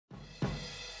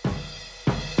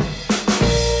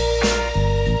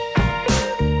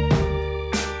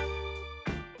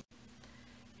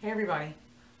everybody,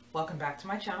 welcome back to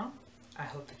my channel. I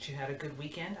hope that you had a good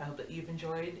weekend. I hope that you've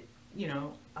enjoyed,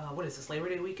 what is this, Labor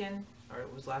Day weekend? Or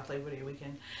it was last Labor Day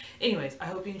weekend. Anyways, I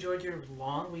hope you enjoyed your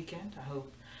long weekend. I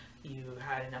hope you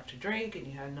had enough to drink and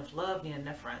you had enough love and you had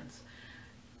enough friends.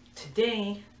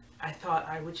 Today, I thought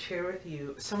I would share with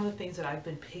you some of the things that I've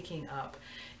been picking up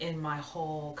in my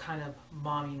whole kind of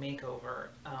mommy makeover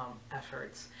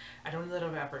efforts. I don't know that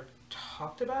I've ever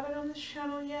talked about it on this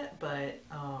channel yet, but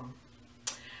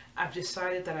I've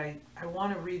decided that I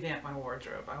want to revamp my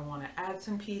wardrobe. I want to add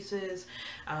some pieces.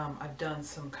 I've done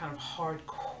some kind of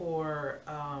hardcore,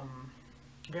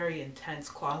 very intense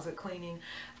closet cleaning.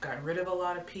 I've gotten rid of a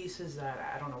lot of pieces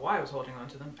that I don't know why I was holding on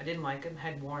to them. I didn't like them,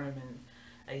 hadn't worn them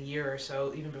in a year or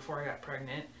so, even before I got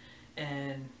pregnant,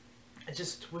 and I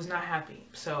just was not happy.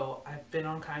 So I've been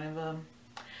on kind of a,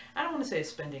 I don't want to say a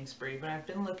spending spree, but I've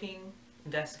been looking,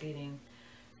 investigating,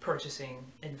 purchasing,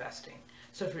 investing.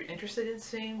 So if you're interested in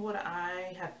seeing what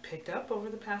I have picked up over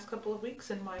the past couple of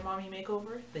weeks in my mommy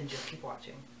makeover, then just keep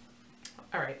watching.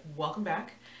 All right, welcome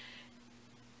back.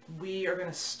 We are going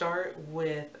to start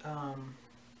with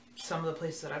some of the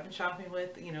places that I've been shopping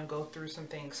with, go through some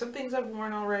things I've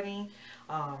worn already,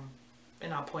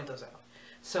 and I'll point those out.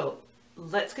 So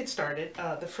let's get started.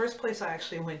 The first place I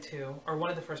actually went to, or one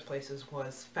of the first places,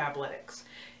 was Fabletics.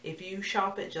 If you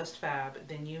shop at Just Fab,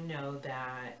 then you know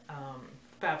that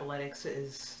Fabletics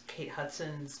is Kate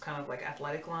Hudson's kind of like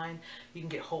athletic line. You can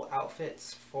get whole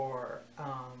outfits for,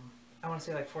 I want to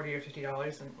say like $40 or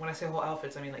 $50. And when I say whole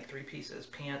outfits, I mean like 3 pieces,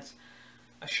 pants,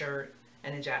 a shirt,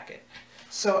 and a jacket.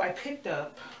 So I picked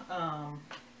up,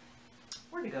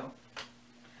 where'd it go?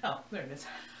 Oh, there it is.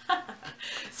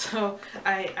 So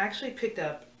I actually picked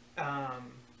up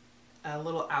a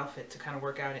little outfit to kind of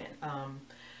work out in.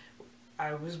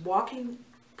 I was walking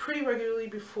pretty regularly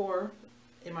before,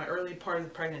 in my early part of the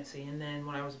pregnancy, and then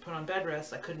when I was put on bed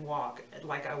rest, I couldn't walk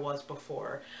like I was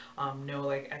before. No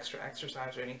like extra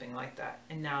exercise or anything like that.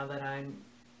 And now that I'm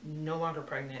no longer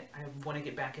pregnant, I want to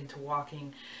get back into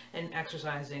walking and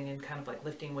exercising and kind of like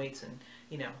lifting weights and,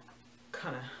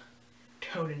 kind of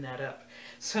toning that up.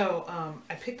 So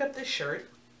I picked up this shirt.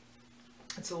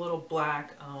 It's a little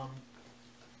black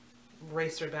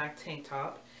racer back tank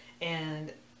top,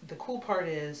 and the cool part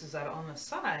is that on the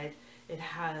side it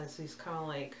has these kind of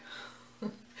like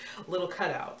little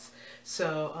cutouts.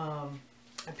 So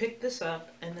I picked this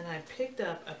up, and then I picked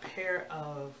up a pair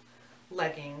of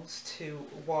leggings to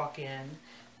walk in.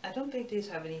 I don't think these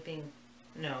have anything,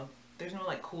 no, there's no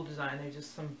like cool design, they're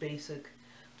just some basic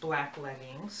black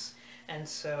leggings. And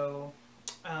so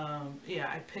yeah,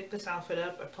 I picked this outfit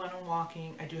up. I plan on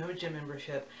walking. I do have a gym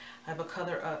membership. I have a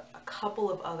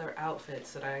couple of other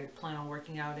outfits that I plan on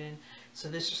working out in. So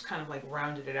this just kind of like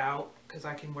rounded it out because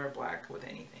I can wear black with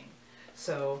anything.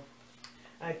 So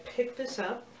I picked this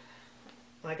up,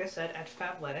 like I said, at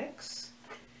Fabletics.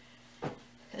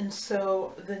 And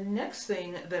so the next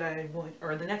thing that I went,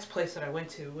 or the next place that I went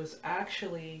to, was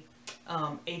actually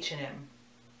H&M.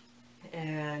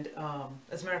 And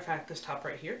as a matter of fact, this top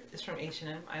right here is from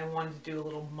H&M. I wanted to do a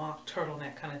little mock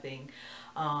turtleneck kind of thing.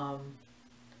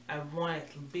 I wanted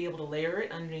to be able to layer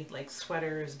it underneath like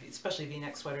sweaters, especially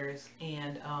V-neck sweaters,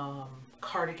 and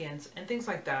cardigans and things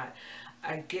like that.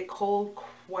 I get cold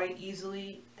quite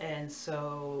easily, and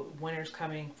so winter's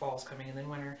coming, fall's coming, and then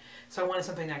winter. So I wanted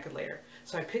something I could layer.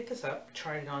 So I picked this up,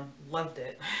 tried it on, loved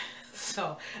it.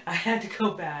 So I had to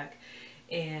go back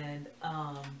and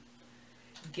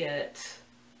get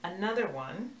another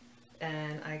one,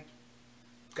 and I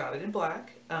got it in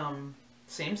black,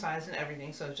 same size and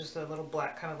everything, so it's just a little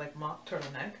black kind of like mock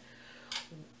turtleneck.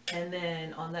 And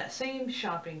then on that same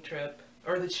shopping trip,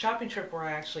 or the shopping trip where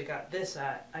I actually got this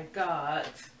at, I got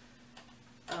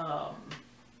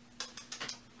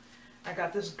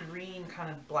this green kind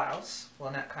of blouse.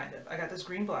 Well, not kind of, I got this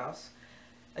green blouse.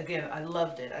 Again, I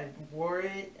loved it. I wore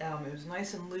it. It was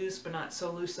nice and loose, but not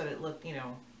so loose that it looked,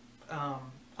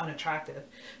 unattractive.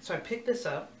 So I picked this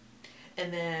up,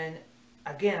 and then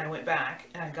again I went back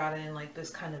and I got it in like this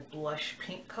kind of blush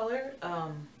pink color.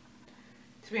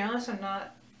 To be honest, I'm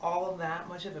not all that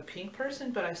much of a pink person,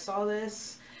 but I saw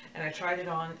this and I tried it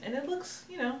on, and it looks,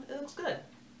 it looks good.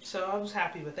 So I was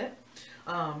happy with it.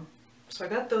 So I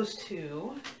got those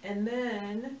two, and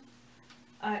then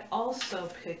I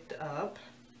also picked up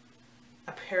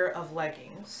a pair of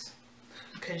leggings,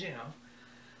 because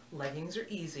leggings are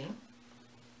easy.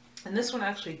 And this one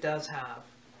actually does have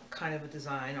kind of a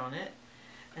design on it.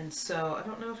 And so I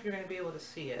don't know if you're going to be able to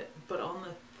see it, but on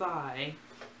the thigh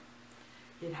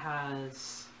it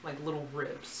has like little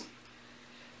ribs.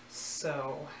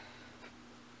 So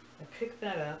I picked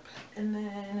that up, and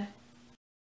then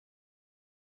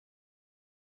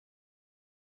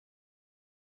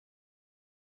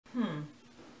I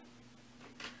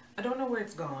don't know where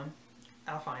it's gone.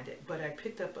 I'll find it. But I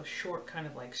picked up a short kind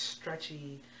of like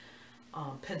stretchy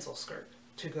pencil skirt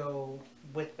to go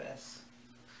with this.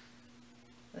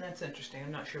 And that's interesting.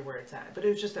 I'm not sure where it's at. But it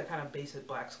was just that kind of basic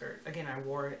black skirt. Again, I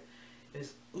wore it. It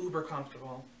was uber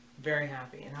comfortable. Very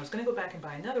happy. And I was going to go back and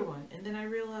buy another one. And then I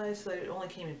realized that it only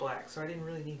came in black. So I didn't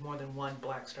really need more than one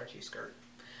black stretchy skirt.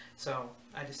 So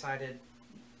I decided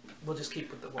we'll just keep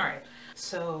with the one. Alright.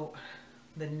 So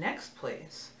the next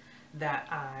place that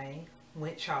I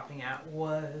went shopping at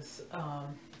was, well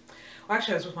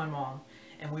actually I was with my mom.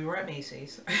 And we were at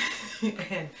Macy's,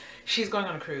 and she's going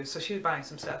on a cruise, so she was buying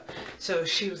some stuff. So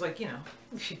she was like, you know,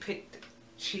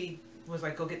 she was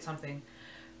like, go get something,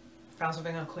 found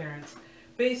something on clearance.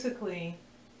 Basically,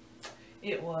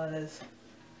 it was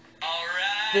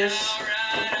this,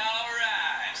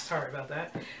 sorry about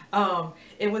that.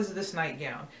 It was this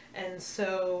nightgown. And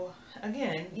so,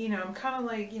 again, you know, I'm kind of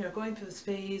like, you know, going through this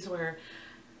phase where,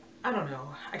 I don't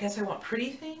know, I guess I want pretty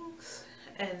things.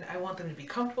 And I want them to be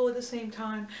comfortable at the same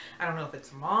time. I don't know if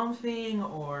it's a mom thing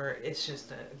or it's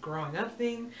just a growing up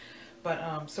thing.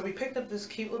 But so we picked up this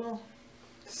cute little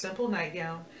simple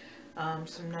nightgown.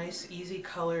 Some nice easy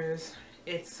colors.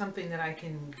 It's something that I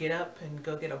can get up and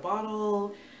go get a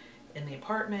bottle in the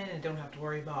apartment and don't have to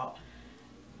worry about,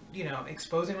 you know,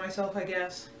 exposing myself, I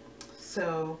guess.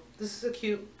 So this is a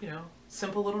cute, you know,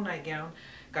 simple little nightgown.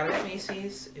 Got it at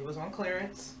Macy's. It was on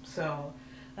clearance. So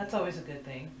that's always a good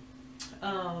thing.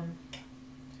 I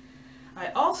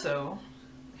also,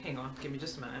 hang on, give me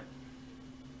just a minute.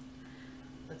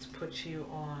 Let's put you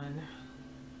on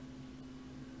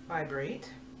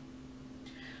vibrate.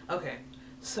 Okay,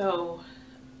 so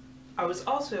I was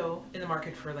also in the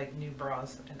market for like new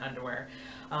bras and underwear.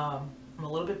 I'm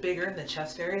a little bit bigger in the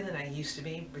chest area than I used to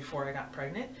be before I got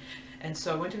pregnant. And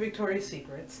so I went to Victoria's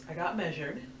Secrets. I got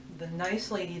measured. The nice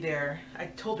lady there, I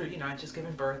told her, you know, I'd just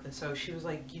given birth, and so she was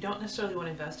like, you don't necessarily want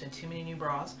to invest in too many new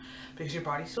bras because your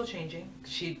body's still changing.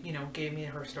 She, you know, gave me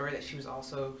her story that she was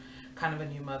also kind of a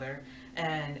new mother,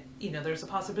 and, you know, there's a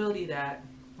possibility that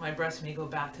my breasts may go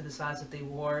back to the size that they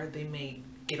wore. They may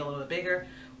get a little bit bigger.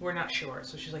 We're not sure.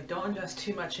 So she's like, don't invest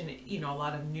too much in, you know, a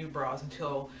lot of new bras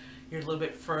until you're a little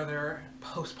bit further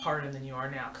postpartum than you are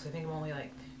now, because I think I'm only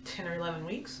like 10 or 11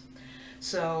 weeks.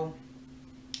 So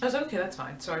I was like, okay, that's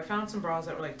fine. So I found some bras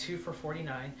that were like 2 for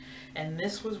 $49, and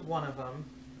this was one of them.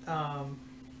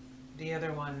 The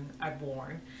other one I've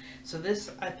worn. So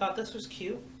this, I thought this was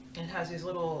cute. It has these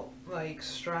little like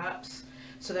straps,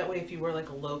 so that way if you wear like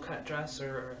a low-cut dress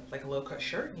or like a low-cut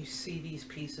shirt and you see these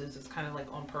pieces, it's kind of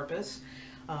like on purpose.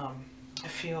 I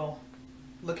feel,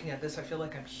 looking at this, I feel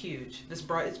like I'm huge. This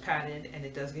bra is padded and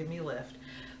it does give me lift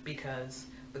because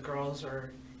the girls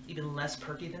are even less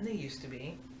perky than they used to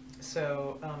be.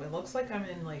 So it looks like I'm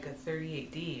in like a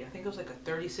 38D. I think it was like a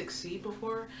 36C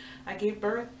before I gave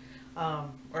birth,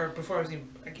 or before I was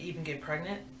even get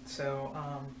pregnant. So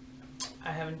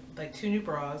I have like 2 new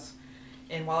bras,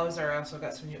 and while I was there I also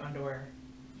got some new underwear.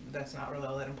 That's not really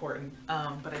all that important,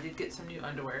 but I did get some new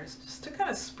underwears just to kind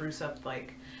of spruce up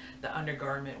like the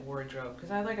undergarment wardrobe,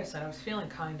 because like I said, I was feeling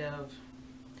kind of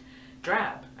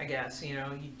drab, I guess. You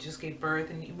know, you just gave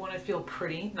birth and you want to feel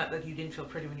pretty. Not that you didn't feel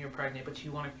pretty when you were pregnant, but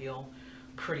you want to feel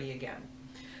pretty again.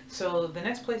 So the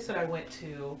next place that I went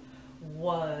to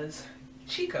was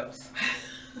Chico's.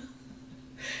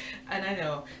 And I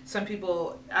know some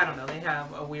people, I don't know, they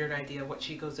have a weird idea of what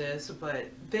Chico's is, but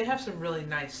they have some really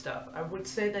nice stuff. I would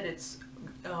say that it's,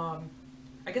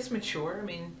 I guess, mature. I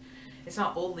mean, it's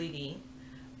not old lady,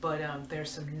 but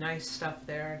there's some nice stuff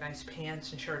there, nice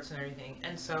pants and shirts and everything.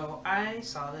 And so I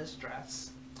saw this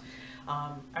dress.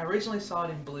 I originally saw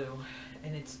it in blue,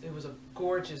 and it was a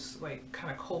gorgeous, like,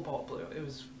 kind of cobalt blue. It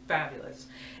was fabulous,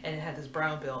 and it had this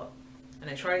brown bill. And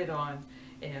I tried it on,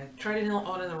 and I tried it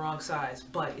on in the wrong size,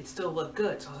 but it still looked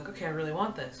good. So I was like, okay, I really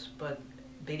want this, but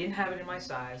they didn't have it in my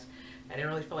size. I didn't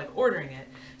really feel like ordering it.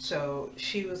 So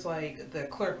she was like, the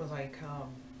clerk was like,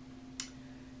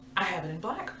 I have it in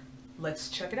black.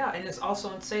 Let's check it out. And it's also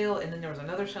on sale, and then there was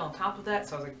another sale on top of that.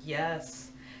 So I was like,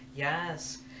 yes,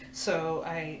 yes. So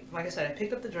like I said, I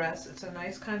picked up the dress. It's a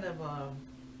nice kind of,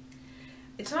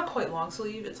 it's not quite long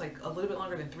sleeve. It's like a little bit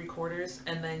longer than 3/4.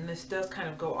 And then this does kind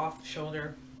of go off the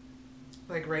shoulder,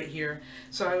 like right here.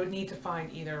 So I would need to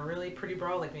find either a really pretty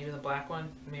bra, like maybe the black one,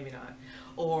 maybe not,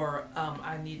 or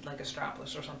I need like a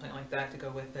strapless or something like that to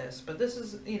go with this. But this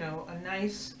is, you know, a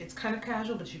nice, it's kind of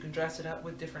casual, but you can dress it up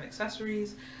with different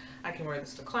accessories. I can wear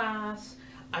this to class.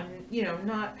 I'm, you know,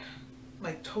 not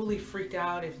like totally freaked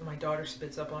out if my daughter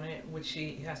spits up on it, which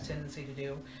she has tendency to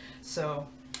do. So,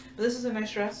 but this is a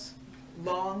nice dress,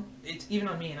 long. It's even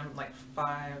on me, and I'm like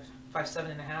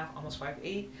 5'7.5", almost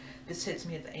 5'8". This hits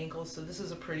me at the ankles, so this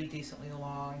is a pretty decently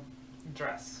long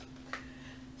dress.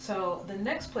 So the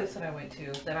next place that I went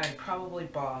to that I probably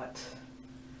bought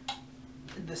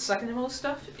the second to most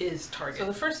stuff is Target. So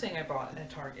the first thing I bought at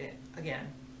Target, again,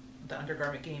 the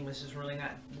undergarment game was just really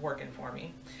not working for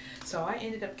me. So I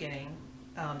ended up getting,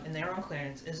 and they were on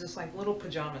clearance, is this like little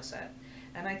pajama set.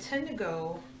 And I tend to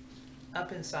go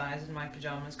up in size in my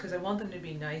pajamas because I want them to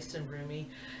be nice and roomy.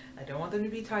 I don't want them to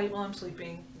be tight while I'm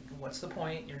sleeping. What's the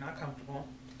point? You're not comfortable.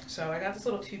 So I got this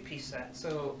little 2-piece set.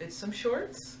 So it's some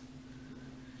shorts,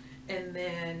 and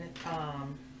then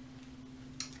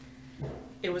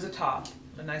it was a top,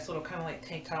 a nice little kind of like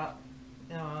tank top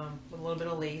with a little bit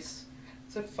of lace.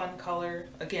 It's a fun color.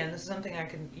 Again, this is something I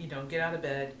can, you know, get out of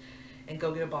bed and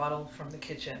go get a bottle from the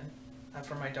kitchen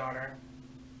for my daughter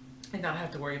and not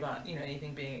have to worry about, you know,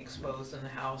 anything being exposed in the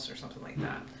house or something like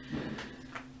that.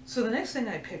 So the next thing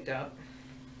I picked up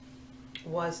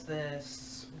was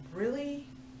this really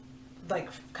like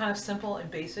kind of simple and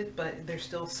basic, but there's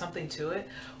still something to it,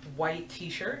 white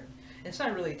t-shirt. It's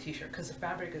not really a t-shirt because the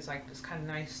fabric is like this kind of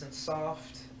nice and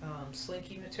soft,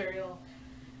 slinky material.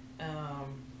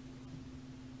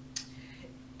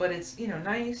 But it's, you know,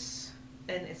 nice,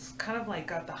 and it's kind of like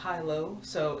got the high-low,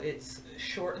 so it's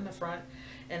short in the front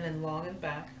and then long in the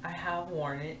back. I have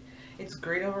worn it. It's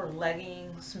great over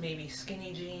leggings, maybe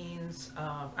skinny jeans.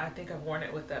 I think I've worn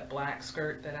it with that black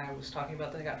skirt that I was talking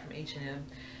about that I got from H&M.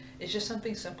 It's just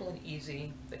something simple and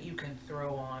easy that you can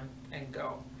throw on and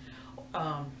go.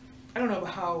 I don't know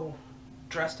how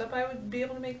dressed up I would be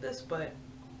able to make this, but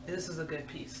this is a good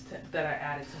piece that I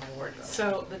added to my wardrobe.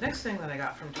 So the next thing that I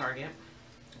got from Target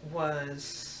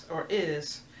was, or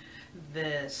is,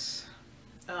 this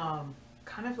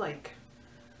kind of like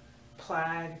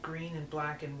plaid green and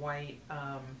black and white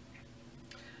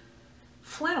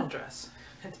flannel dress.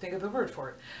 I had to think of the word for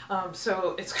it.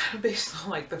 So it's kind of based on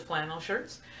like the flannel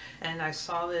shirts, and I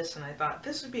saw this and I thought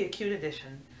this would be a cute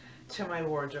addition to my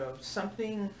wardrobe.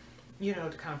 Something, you know,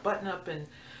 to kind of button up and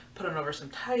put on over some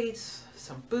tights,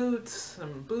 some boots,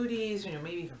 some booties, you know,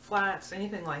 maybe even flats,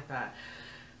 anything like that.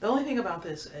 The only thing about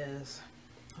this is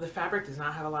the fabric does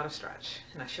not have a lot of stretch,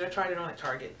 and I should have tried it on at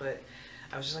Target, but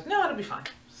I was just like, no, it'll be fine.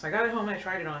 So I got it home and I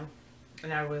tried it on,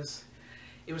 and it was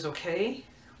okay,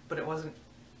 but it wasn't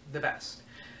the best.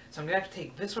 So I'm gonna have to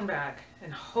take this one back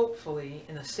and hopefully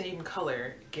in the same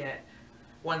color get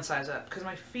one size up, because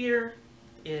my fear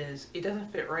is it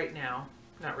doesn't fit right now,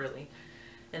 not really,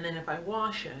 and then if I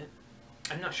wash it,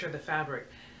 I'm not sure the fabric,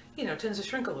 you know, tends to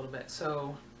shrink a little bit,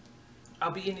 so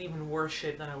I'll be in even worse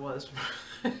shape than I was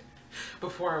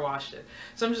before I washed it.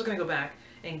 So I'm just gonna go back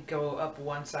and go up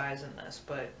one size in this,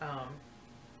 but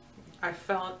I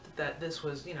felt that this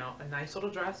was, you know, a nice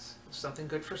little dress, something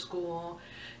good for school,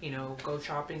 you know, go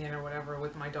shopping in or whatever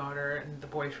with my daughter and the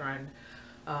boyfriend.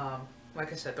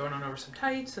 Like I said, throwing on over some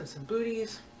tights and some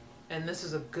booties, and this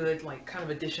is a good, like, kind of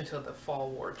addition to the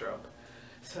fall wardrobe.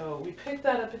 So we picked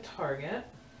that up at Target.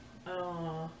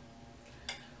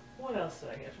 What else did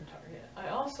I get from Target? I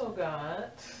also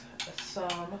got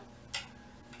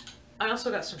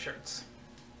some shirts.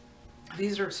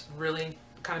 These are really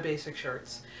kind of basic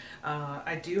shirts.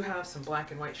 I do have some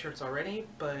black and white shirts already,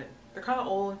 but they're kind of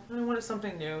old, and I wanted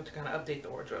something new to kind of update the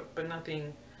wardrobe, but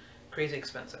nothing crazy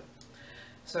expensive.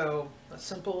 So a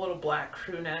simple little black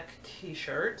crew neck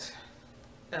t-shirt,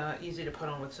 easy to put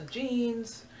on with some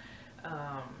jeans,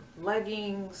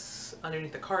 leggings,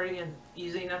 underneath the cardigan,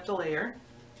 easy enough to layer.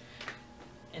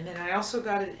 And then I also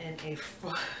got it in a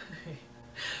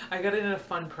I got it in a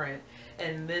fun print,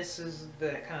 and this is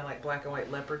the kind of like black and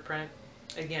white leopard print.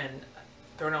 Again,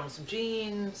 throwing on with some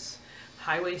jeans,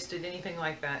 high-waisted, anything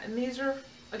like that. And these are,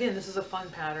 again, this is a fun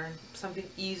pattern, something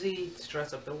easy to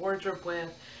dress up the wardrobe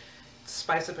with,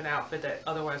 spice up an outfit that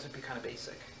otherwise would be kind of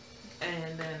basic.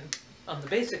 And then on the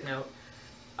basic note,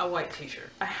 a white t-shirt.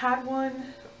 I had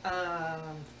one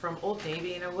from Old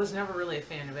Navy, and I was never really a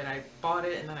fan of it. I bought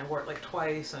it and then I wore it like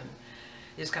twice, and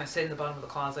it just kind of stayed in the bottom of the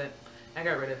closet. I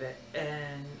got rid of it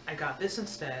and I got this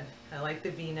instead. I like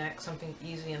the V-neck, something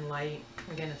easy and light.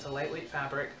 Again, it's a lightweight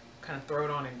fabric, kind of throw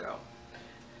it on and go.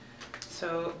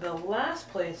 So the last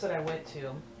place that I went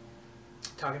to,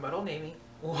 talking about Old Navy,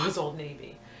 was Old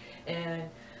Navy. And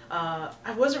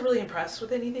I wasn't really impressed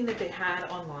with anything that they had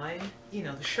online. You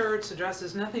know, the shirts, the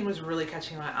dresses, nothing was really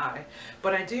catching my eye.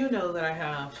 But I do know that I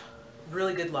have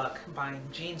really good luck buying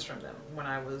jeans from them. When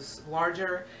I was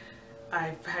larger,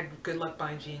 I've had good luck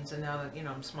buying jeans, and now that, you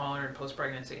know, I'm smaller and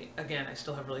post-pregnancy, again, I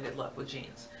still have really good luck with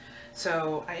jeans.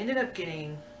 So I ended up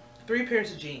getting 3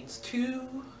 pairs of jeans,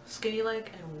 2 skinny leg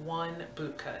and 1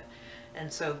 boot cut. And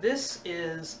so this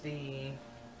is the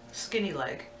skinny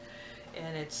leg.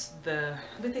 and it's the,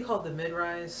 I think they call it the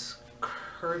mid-rise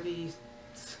curvy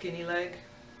skinny leg.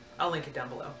 I'll link it down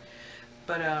below.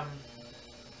 But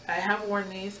I have worn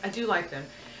these. I do like them.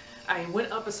 I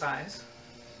went up a size,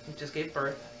 just gave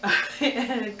birth,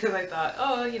 because I thought,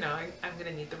 oh, you know, I'm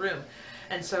gonna need the room.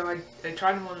 And so I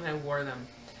tried them on and I wore them.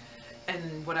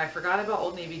 And what I forgot about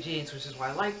Old Navy jeans, which is why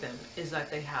I like them, is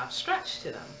that they have stretch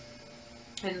to them.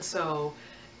 And so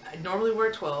I normally wear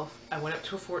a 12. I went up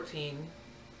to a 14,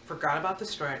 forgot about the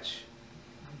stretch,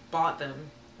 bought them,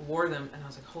 wore them, and I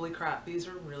was like, holy crap, these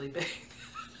are really big.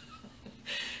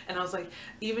 And I was like,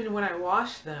 even when I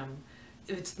wash them,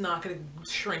 it's not going to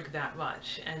shrink that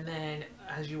much. And then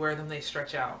as you wear them, they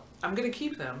stretch out. I'm going to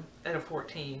keep them at a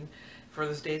 14 for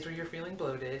those days where you're feeling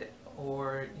bloated,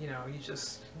 or, you know, you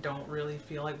just don't really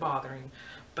feel like bothering.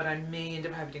 But I may end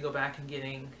up having to go back and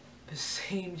getting the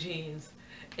same jeans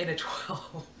in a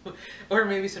 12 or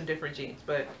maybe some different jeans.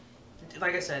 But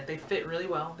like I said, they fit really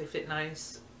well. They fit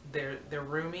nice. They're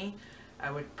roomy.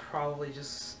 I would probably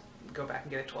just go back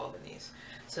and get a 12 in these.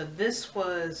 So this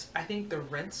was, I think, the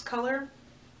rinse color.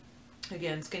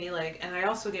 Again, skinny leg. And I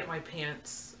also get my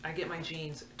pants, I get my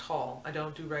jeans tall. I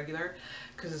don't do regular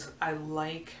because I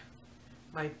like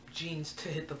my jeans to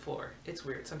hit the floor. It's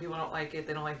weird. Some people don't like it.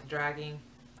 They don't like the dragging.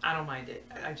 I don't mind it.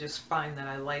 I just find that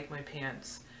I like my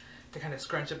pants to kind of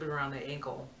scrunch up around the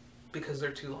ankle because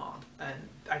they're too long, and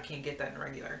I can't get that in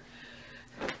regular.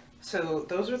 So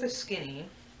those are the skinny.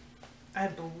 I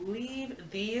believe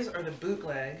these are the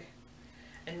bootleg,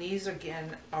 and these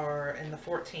again are in the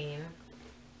 14,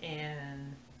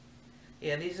 and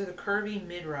yeah, these are the curvy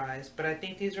mid-rise, but I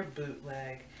think these are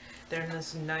bootleg. They're in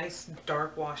this nice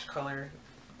dark wash color.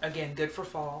 Again, good for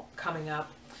fall coming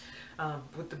up.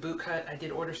 With the boot cut, I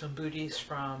did order some booties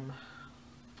from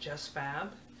Just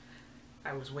Fab.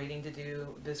 I was waiting to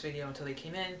do this video until they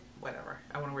came in. Whatever,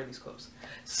 I want to wear these clothes.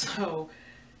 So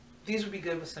these would be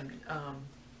good with some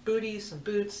booties, some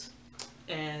boots,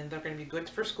 and they're going to be good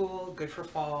for school, good for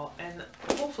fall, and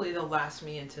hopefully they'll last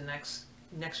me into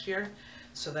next year,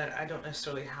 so that I don't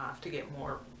necessarily have to get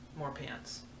more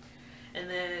pants. And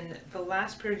then the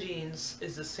last pair of jeans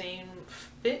is the same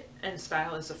fit and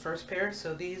style as the first pair.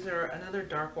 So these are another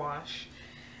dark wash,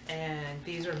 and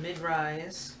these are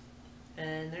mid-rise,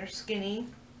 and they're skinny.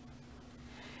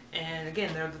 And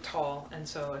again, they're the tall, and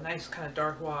so a nice kind of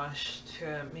dark wash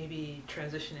to maybe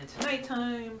transition into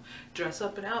nighttime, dress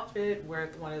up an outfit, wear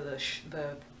one of the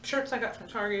shirts I got from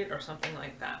Target or something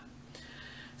like that.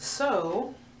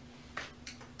 So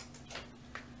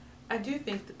I do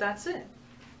think that that's it.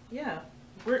 Yeah,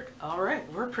 we're all right.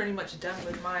 We're pretty much done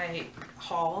with my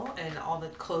haul and all the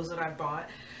clothes that I bought.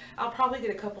 I'll probably get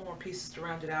a couple more pieces to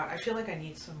round it out. I feel like I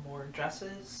need some more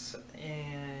dresses,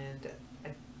 and I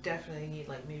definitely need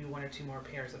like maybe 1 or 2 more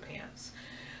pairs of pants.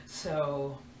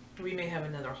 So we may have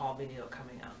another haul video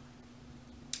coming up.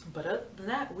 But other than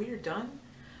that, we are done.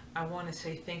 I want to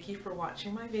say thank you for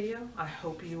watching my video. I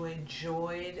hope you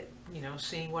enjoyed, you know,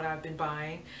 seeing what I've been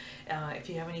buying. If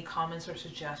you have any comments or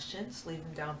suggestions, leave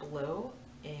them down below,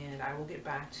 and I will get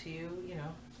back to you, you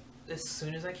know, as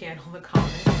soon as I can on the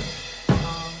comments.